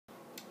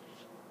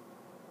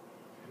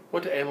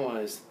want to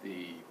analyze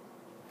the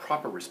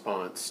proper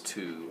response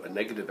to a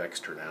negative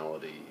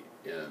externality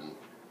in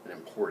an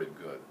imported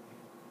good.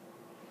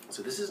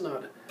 So this is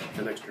not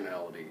an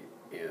externality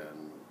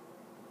in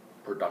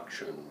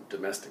production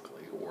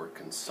domestically or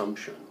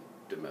consumption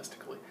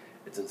domestically.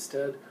 It's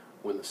instead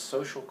when the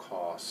social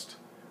cost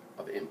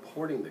of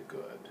importing the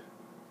good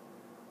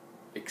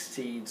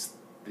exceeds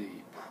the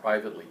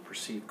privately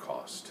perceived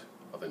cost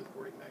of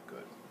importing that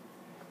good.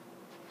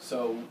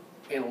 So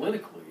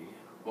analytically,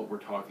 what we're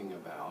talking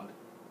about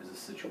is a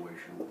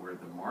situation where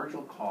the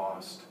marginal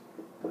cost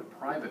in the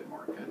private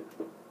market,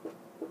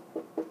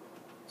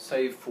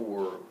 say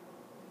for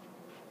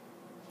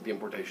the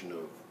importation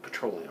of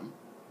petroleum,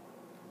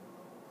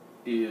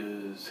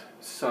 is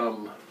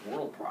some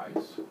world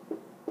price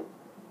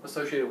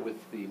associated with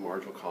the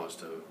marginal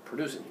cost of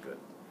producing the good.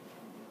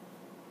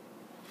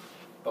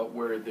 But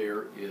where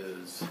there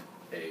is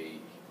a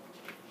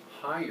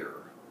higher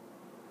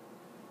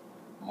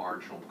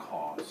marginal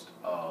cost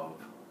of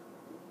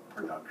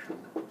production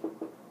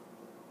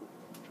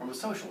from a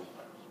social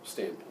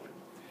standpoint.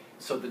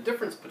 So the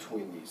difference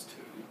between these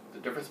two, the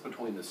difference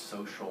between the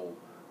social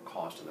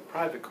cost and the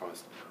private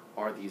cost,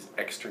 are these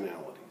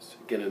externalities.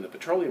 Again, in the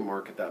petroleum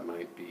market, that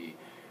might be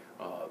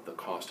the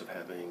cost of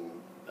having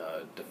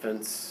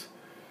defense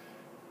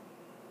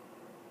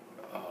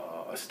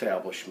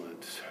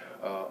establishment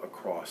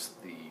across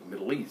the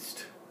Middle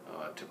East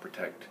to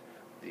protect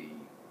the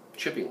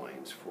shipping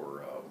lanes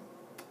for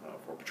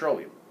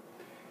petroleum.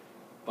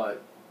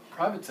 But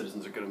private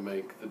citizens are going to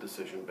make the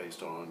decision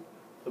based on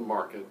the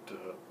market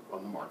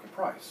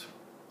price.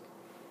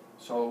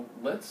 So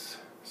let's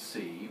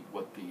see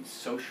what the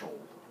social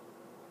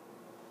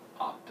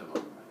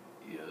optimum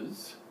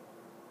is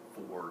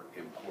for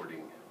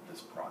importing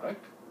this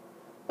product.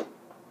 If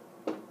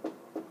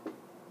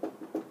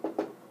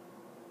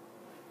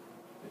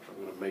I'm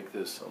going to make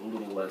this a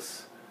little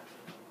less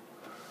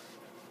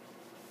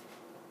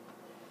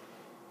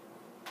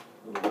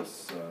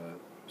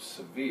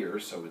severe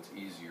so it's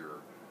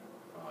easier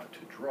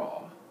to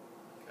draw.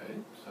 Okay,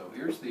 so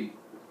here's the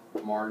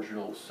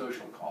marginal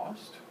social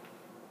cost.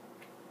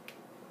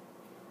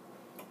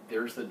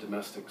 There's the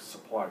domestic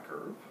supply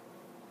curve.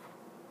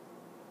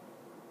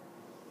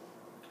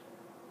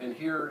 And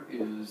here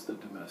is the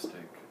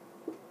domestic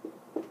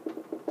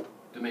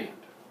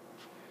demand.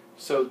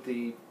 So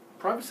the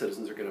private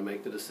citizens are going to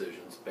make the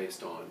decisions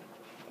based on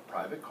the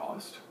private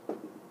cost.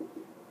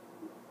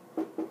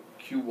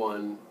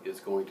 Q1 is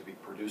going to be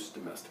produced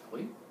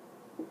domestically.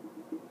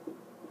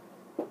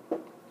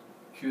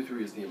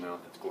 Q3 is the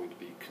amount that's going to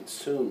be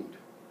consumed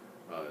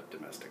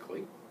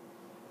domestically.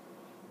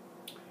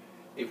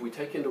 If we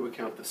take into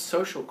account the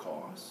social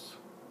costs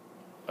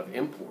of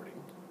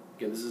importing,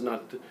 again, this is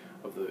not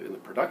in the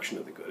production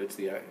of the good, it's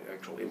the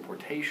actual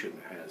importation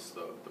that has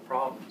the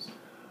problems.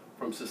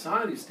 From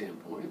society's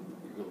standpoint,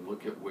 you're going to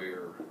look at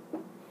where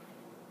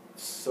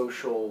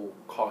social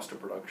cost of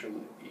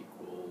production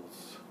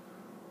equals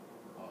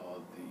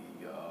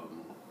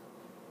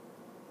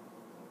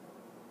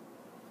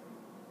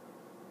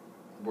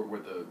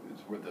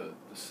where the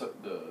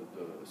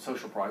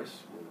social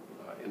price will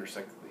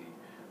intersect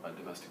the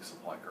domestic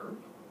supply curve.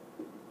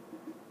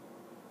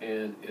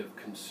 And if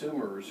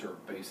consumers are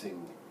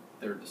basing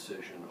their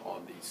decision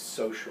on the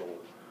social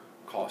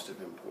cost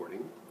of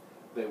importing,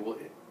 they will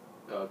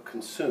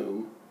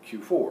consume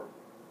Q4.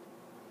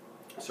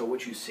 So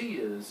what you see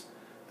is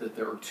that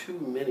there are too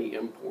many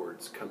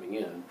imports coming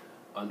in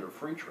under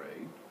free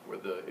trade, where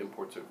the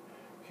imports are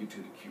Q2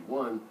 to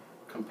Q1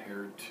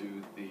 compared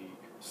to the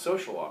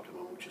social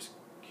optimum, which is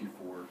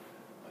Q4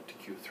 to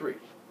Q3.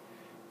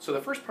 So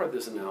the first part of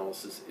this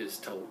analysis is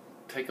to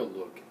take a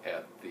look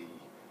at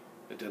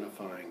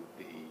identifying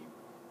the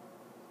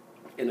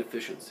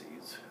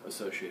inefficiencies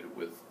associated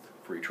with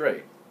free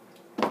trade.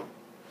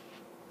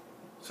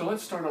 So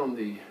let's start on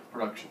the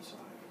production side.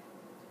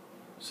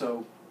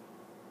 So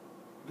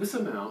this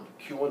amount,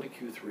 Q1 to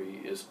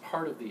Q3, is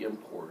part of the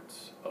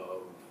imports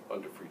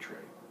under free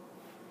trade.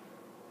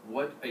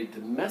 What a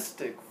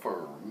domestic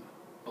firm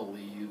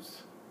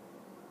believes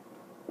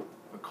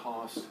the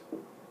cost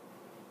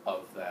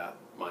of that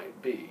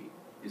might be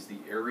is the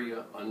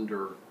area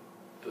under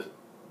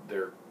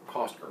their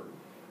cost curve.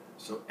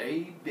 So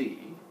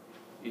AB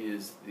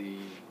is the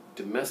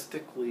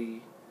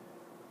domestically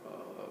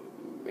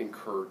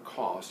incurred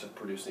cost of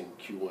producing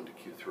Q1 to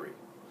Q3.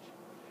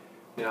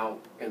 Now,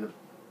 in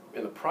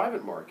the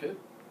private market,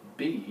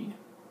 B,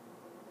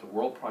 the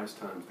world price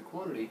times the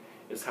quantity,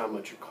 is how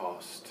much it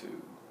costs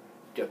to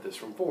get this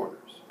from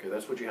foreigners. Okay,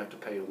 that's what you have to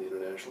pay on the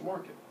international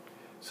market.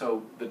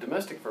 So the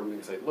domestic firm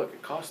can say, look,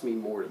 it costs me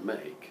more to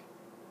make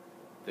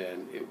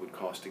than it would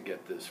cost to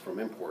get this from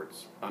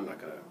imports. I'm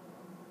not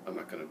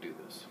gonna do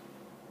this.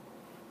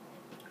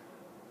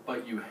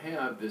 But you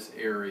have this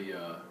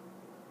area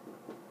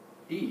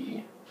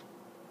E,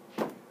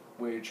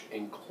 which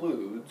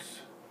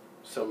includes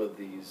some of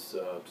these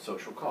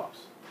social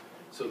costs.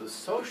 So the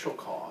social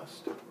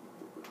cost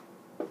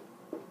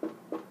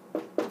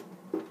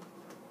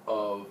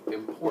of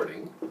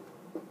importing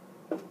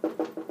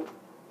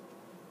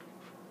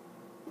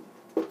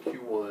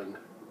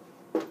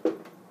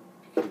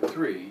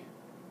Q3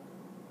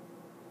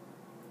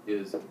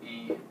 is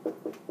EAB.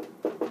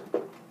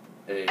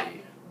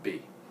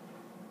 Okay,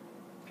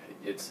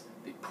 it's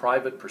the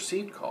private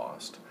perceived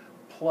cost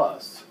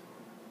plus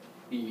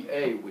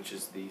EA, which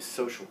is the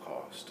social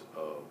cost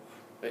of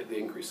the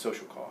increased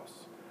social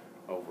costs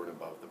over and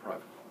above the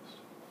private cost.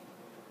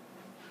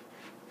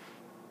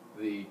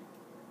 The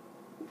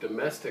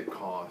domestic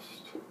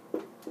cost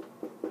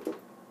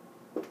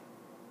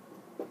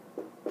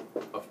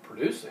of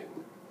producing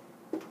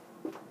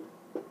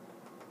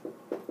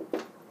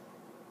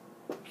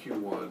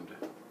Q1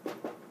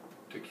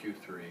 to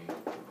Q3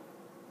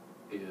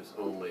 is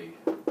only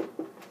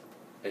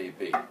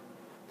AB.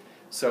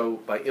 So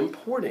by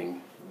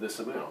importing this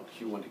amount,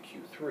 Q1 to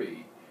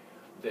Q3,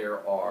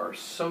 there are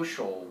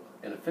social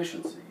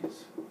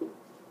inefficiencies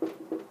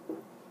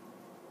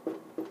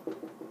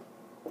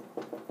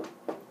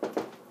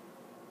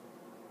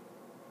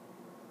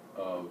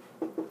of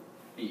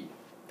E.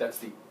 That's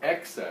the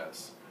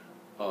excess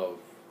of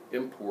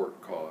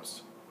import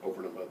costs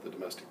over and above the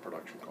domestic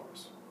production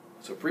costs.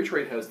 So free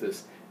trade has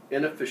this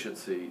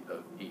inefficiency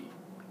of E,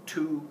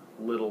 too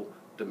little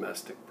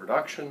domestic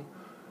production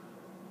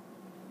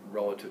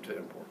relative to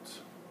imports.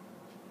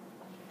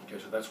 Okay,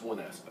 so that's one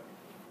aspect.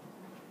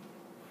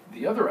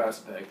 The other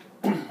aspect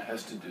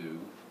has to do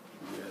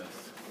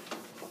with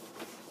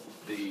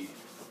the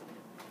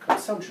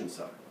consumption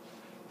side.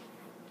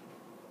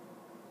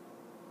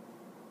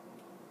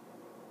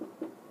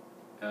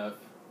 F,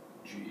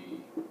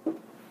 G,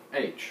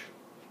 H.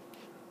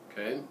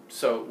 Okay,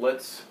 so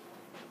let's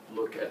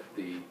look at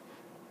the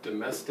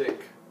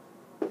domestic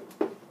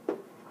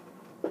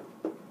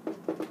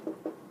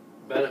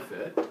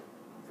benefit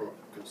for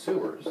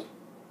consumers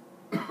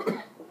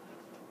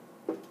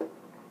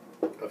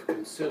of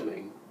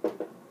consuming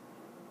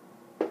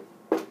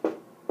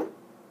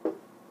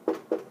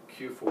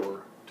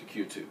Q4 to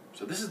Q2.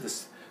 So this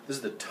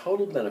is the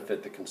total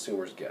benefit that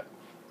consumers get.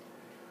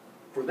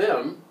 For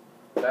them,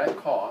 that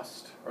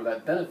cost or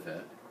that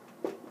benefit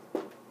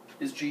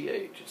is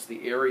GH. It's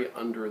the area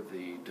under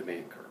the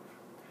demand curve.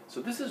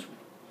 So this is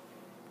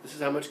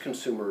how much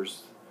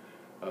consumers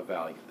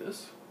value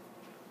this.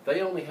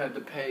 They only had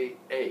to pay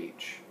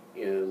H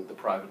in the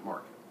private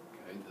market.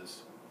 Okay,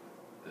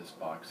 this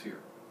box here.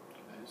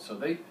 Okay, so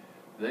they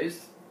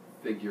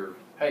figure,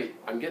 hey,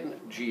 I'm getting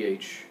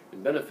GH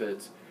in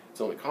benefits.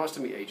 It's only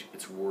costing me H.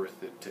 It's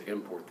worth it to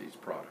import these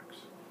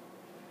products.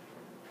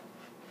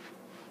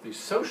 The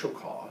social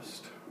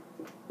cost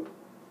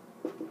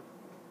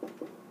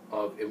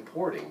of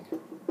importing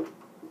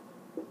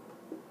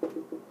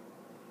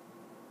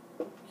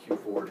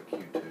Q4 to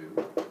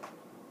Q2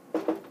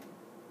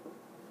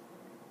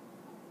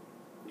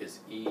 is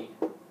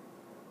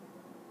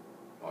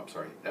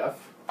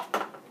F,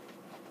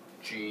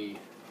 G,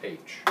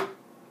 H.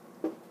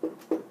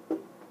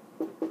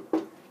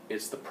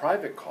 It's the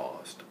private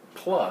cost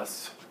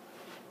plus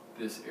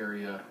this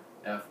area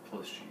F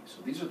plus G.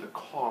 So these are the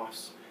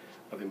costs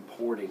of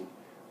importing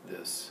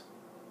this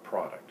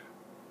product,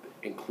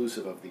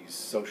 inclusive of these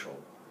social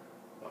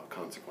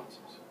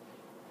consequences.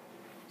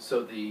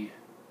 So the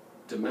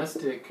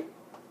domestic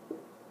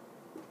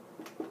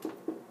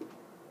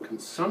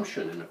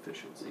consumption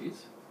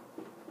inefficiencies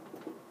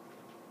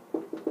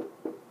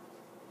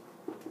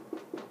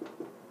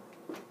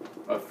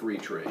of free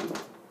trade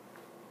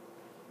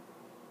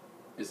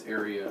is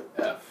area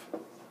F.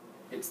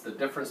 It's the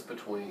difference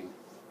between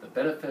the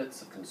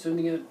benefits of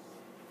consuming it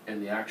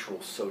and the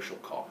actual social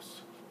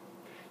costs.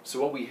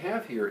 So what we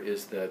have here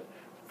is that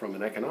from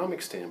an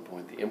economic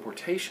standpoint, the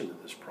importation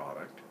of this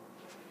product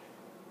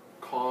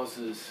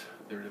causes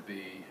there to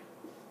be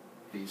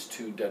these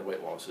two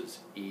deadweight losses,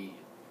 E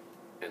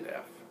and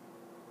F.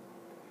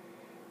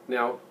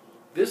 Now,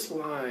 this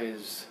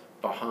lies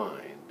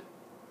behind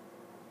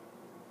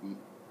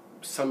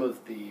some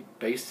of the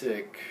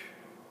basic,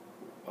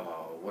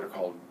 what are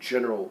called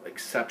general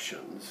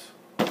exceptions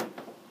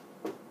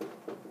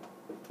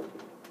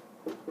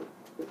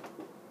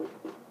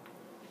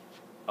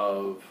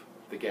of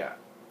the GATT.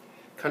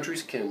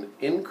 Countries can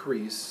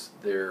increase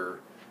their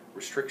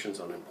restrictions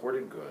on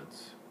imported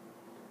goods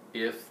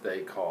if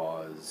they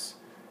cause,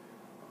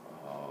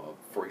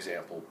 for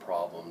example,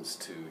 problems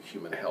to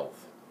human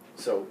health.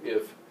 So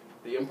if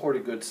the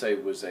imported good, say,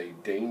 was a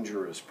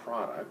dangerous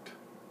product,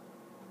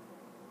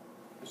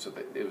 so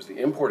it was the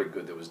imported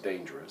good that was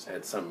dangerous,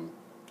 had some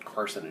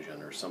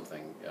carcinogen or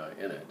something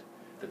in it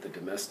that the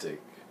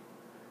domestic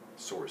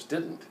source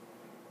didn't,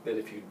 then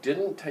if you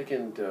didn't take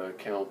into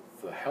account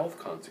the health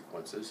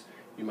consequences,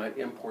 you might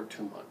import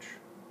too much.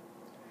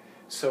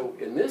 So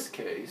in this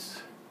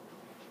case,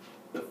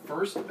 the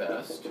first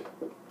best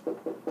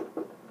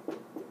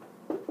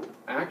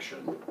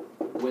action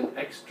when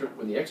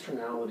the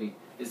externality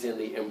is in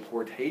the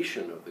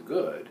importation of the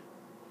good,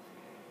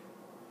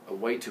 a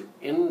way to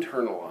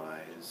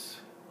internalize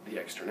the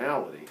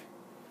externality,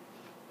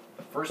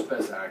 the first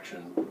best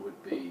action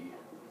would be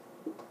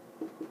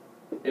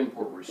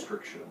import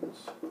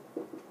restrictions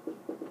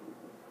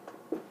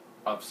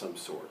of some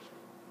sort.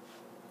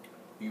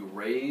 You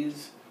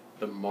raise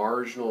the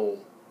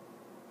marginal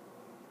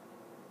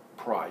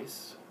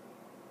price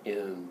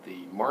in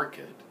the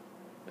market,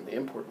 in the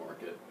import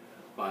market,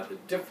 by the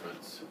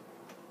difference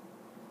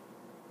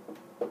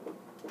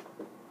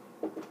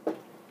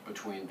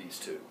between these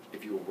two.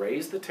 If you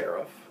raise the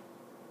tariff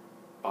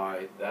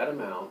by that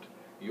amount,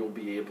 you'll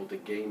be able to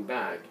gain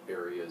back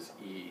areas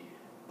E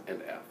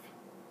and F.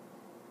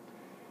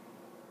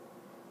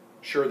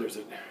 Sure,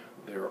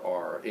 there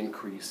are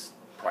increased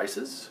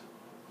prices.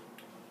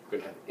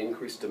 You're going to have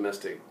increased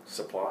domestic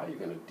supply. You're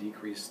going to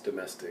decrease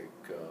domestic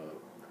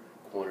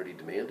quantity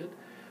demanded.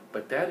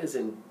 But that is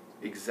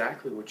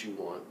exactly what you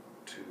want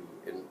to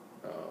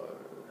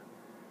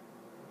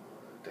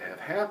have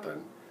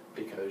happen,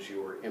 because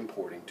you're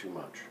importing too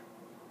much.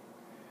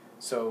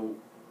 So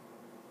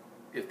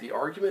if the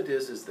argument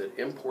is that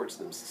imports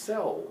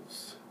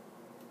themselves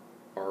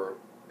are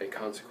a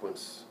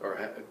consequence, or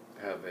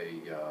have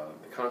the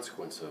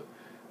consequence of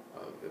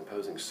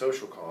imposing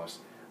social costs,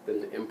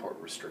 then the import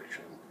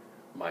restriction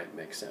might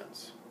make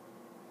sense.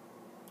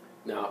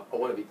 Now, I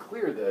want to be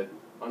clear that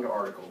under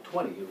Article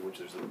 20, in which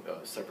there's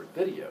a separate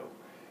video,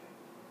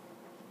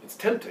 it's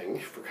tempting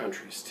for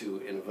countries to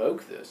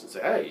invoke this and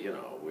say, "Hey,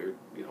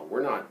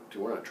 we're not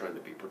trying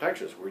to be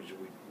protectionist.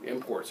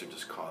 Imports are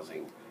just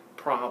causing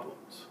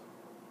problems."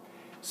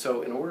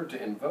 So, in order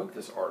to invoke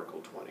this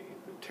Article 20,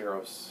 the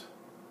tariffs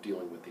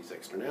dealing with these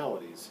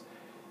externalities,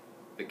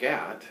 the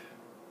GATT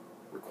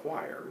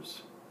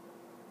requires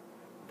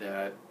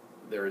that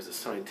there is a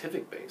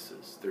scientific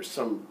basis. There's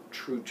some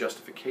true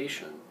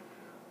justification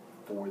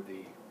for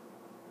the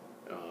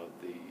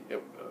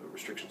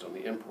restrictions on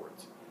the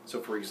imports.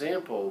 So, for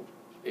example,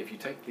 if you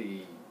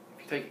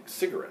take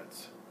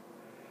cigarettes,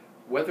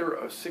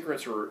 whether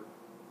cigarettes are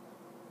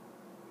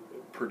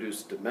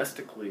produced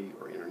domestically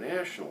or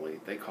internationally,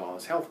 they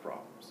cause health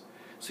problems.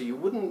 So you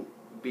wouldn't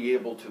be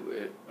able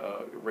to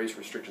raise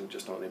restrictions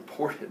just on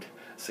imported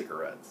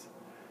cigarettes,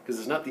 because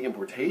it's not the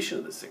importation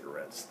of the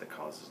cigarettes that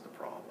causes the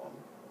problem.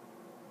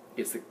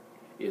 It's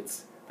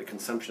the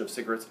consumption of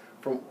cigarettes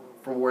from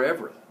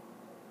wherever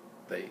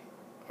they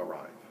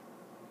arrive.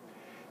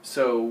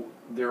 So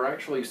there are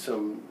actually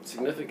some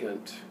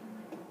significant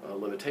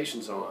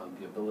limitations on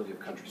the ability of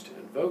countries to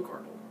invoke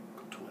Article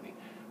 20,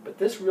 but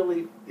this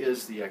really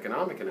is the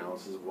economic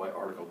analysis of why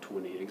Article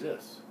 20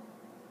 exists,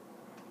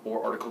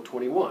 or Article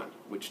 21,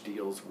 which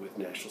deals with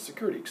national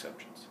security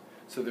exceptions.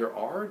 So there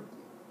are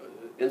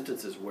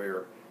instances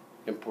where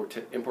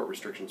import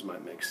restrictions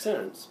might make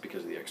sense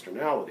because of the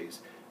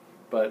externalities,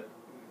 but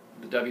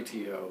the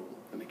WTO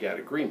and the GATT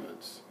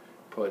agreements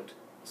put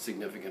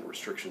significant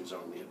restrictions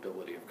on the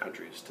ability of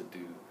countries to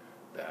do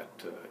that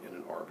in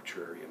an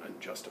arbitrary and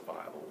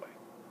unjustifiable way.